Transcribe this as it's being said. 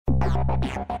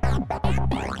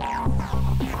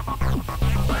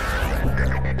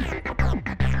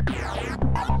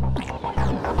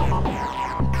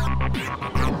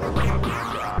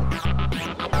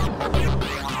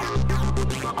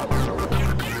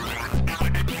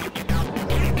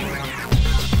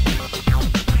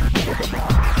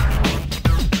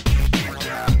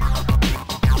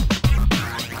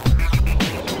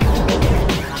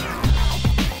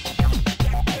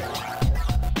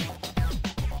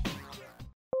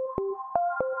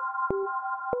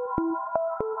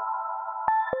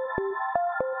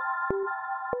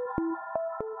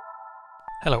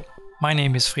Hello, my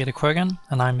name is Fredrik Sjögren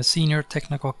and I'm a Senior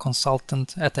Technical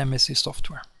Consultant at MSC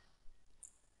Software.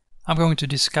 I'm going to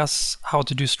discuss how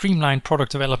to do streamlined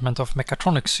product development of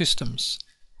Mechatronic systems,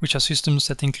 which are systems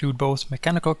that include both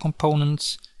mechanical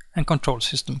components and control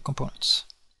system components.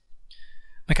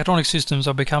 Mechatronic systems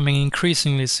are becoming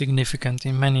increasingly significant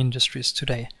in many industries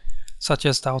today, such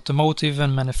as the automotive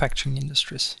and manufacturing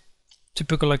industries.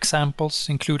 Typical examples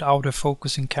include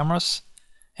autofocusing cameras,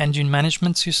 engine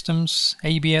management systems,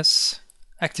 ABS,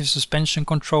 active suspension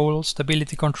control,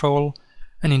 stability control,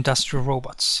 and industrial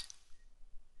robots.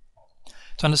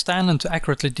 To understand and to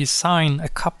accurately design a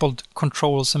coupled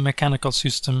controls and mechanical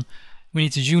system, we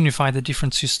need to unify the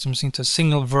different systems into a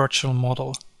single virtual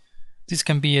model. This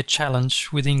can be a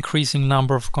challenge with the increasing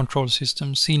number of control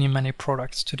systems seen in many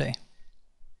products today.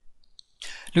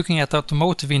 Looking at the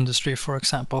automotive industry, for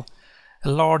example, a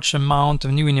large amount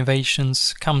of new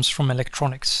innovations comes from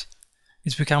electronics.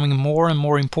 It's becoming more and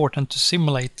more important to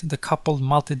simulate the coupled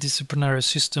multidisciplinary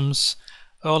systems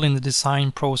early in the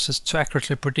design process to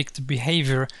accurately predict the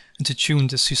behavior and to tune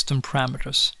the system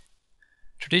parameters.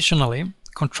 Traditionally,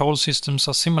 control systems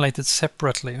are simulated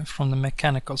separately from the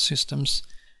mechanical systems,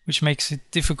 which makes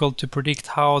it difficult to predict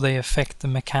how they affect the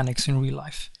mechanics in real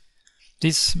life.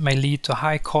 This may lead to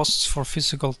high costs for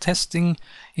physical testing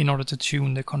in order to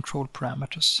tune the control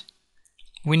parameters.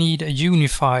 We need a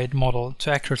unified model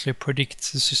to accurately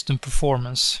predict the system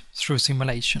performance through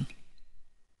simulation.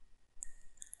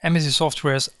 MSC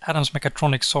Software's Adams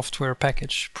Mechatronics software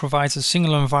package provides a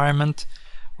single environment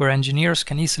where engineers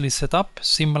can easily set up,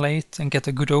 simulate, and get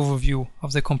a good overview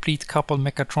of the complete coupled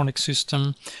mechatronic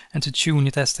system and to tune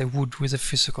it as they would with a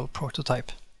physical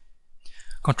prototype.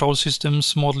 Control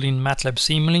systems modeled in MATLAB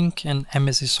Simulink and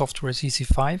MSC Software's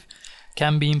Easy5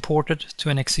 can be imported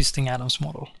to an existing Adams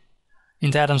model.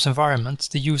 In the Adams environment,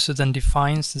 the user then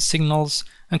defines the signals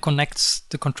and connects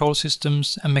the control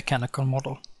systems and mechanical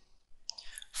model.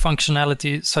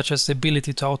 Functionality such as the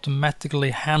ability to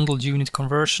automatically handle unit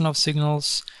conversion of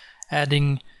signals,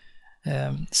 adding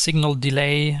signal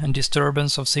delay and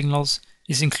disturbance of signals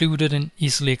is included and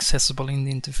easily accessible in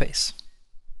the interface.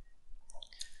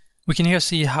 We can here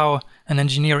see how an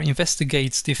engineer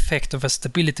investigates the effect of a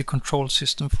stability control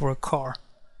system for a car.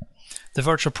 The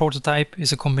virtual prototype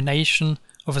is a combination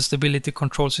of a stability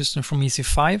control system from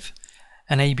Easy5,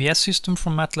 an ABS system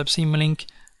from MATLAB Simulink,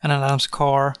 and an Adams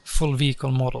car full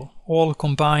vehicle model, all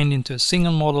combined into a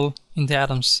single model in the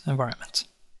Adams environment.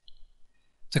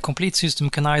 The complete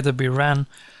system can either be ran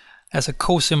as a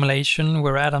co-simulation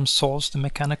where Adams solves the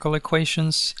mechanical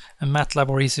equations and MATLAB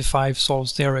or Easy5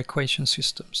 solves their equation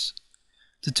systems.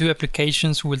 The two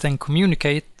applications will then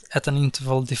communicate at an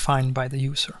interval defined by the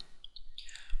user.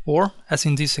 Or, as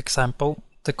in this example,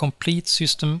 the complete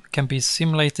system can be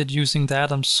simulated using the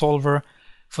Adams solver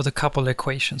for the coupled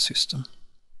equation system.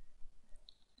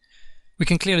 We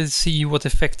can clearly see what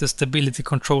effect the stability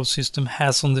control system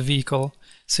has on the vehicle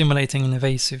simulating an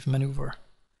evasive maneuver.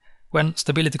 When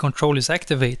stability control is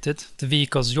activated, the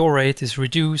vehicle's yaw rate is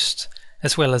reduced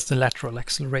as well as the lateral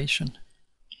acceleration.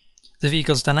 The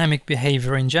vehicle's dynamic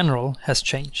behavior in general has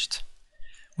changed.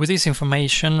 With this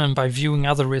information and by viewing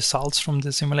other results from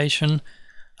the simulation,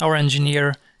 our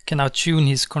engineer can now tune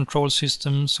his control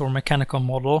systems or mechanical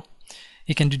model.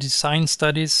 He can do design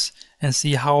studies and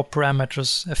see how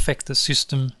parameters affect the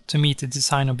system to meet the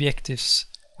design objectives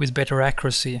with better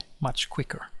accuracy much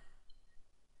quicker.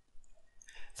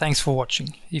 Thanks for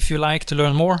watching. If you like to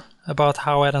learn more about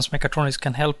how Adams Mechatronics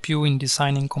can help you in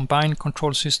designing combined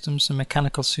control systems and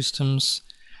mechanical systems,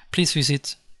 please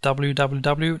visit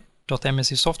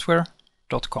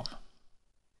www.mscsoftware.com.